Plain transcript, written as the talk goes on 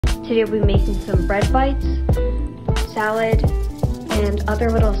Today we'll be making some bread bites, salad, and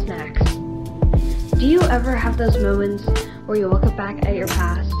other little snacks. Do you ever have those moments where you look back at your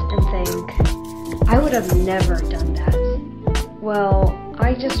past and think, I would have never done that? Well,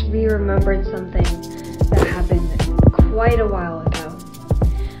 I just re-remembered something that happened quite a while ago.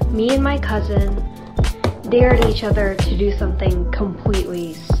 Me and my cousin dared each other to do something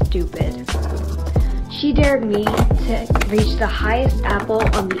completely stupid. She dared me to reach the highest apple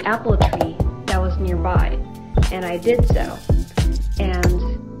on the apple tree that was nearby, and I did so.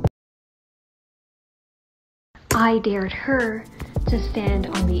 And I dared her to stand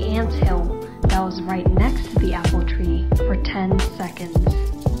on the anthill that was right next to the apple tree for 10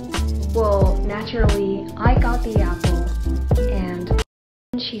 seconds. Well, naturally, I got the apple, and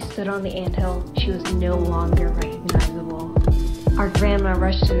when she stood on the anthill, she was no longer recognizable. Our grandma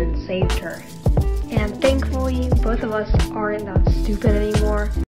rushed in and saved her. And thankfully, both of us aren't that stupid anymore.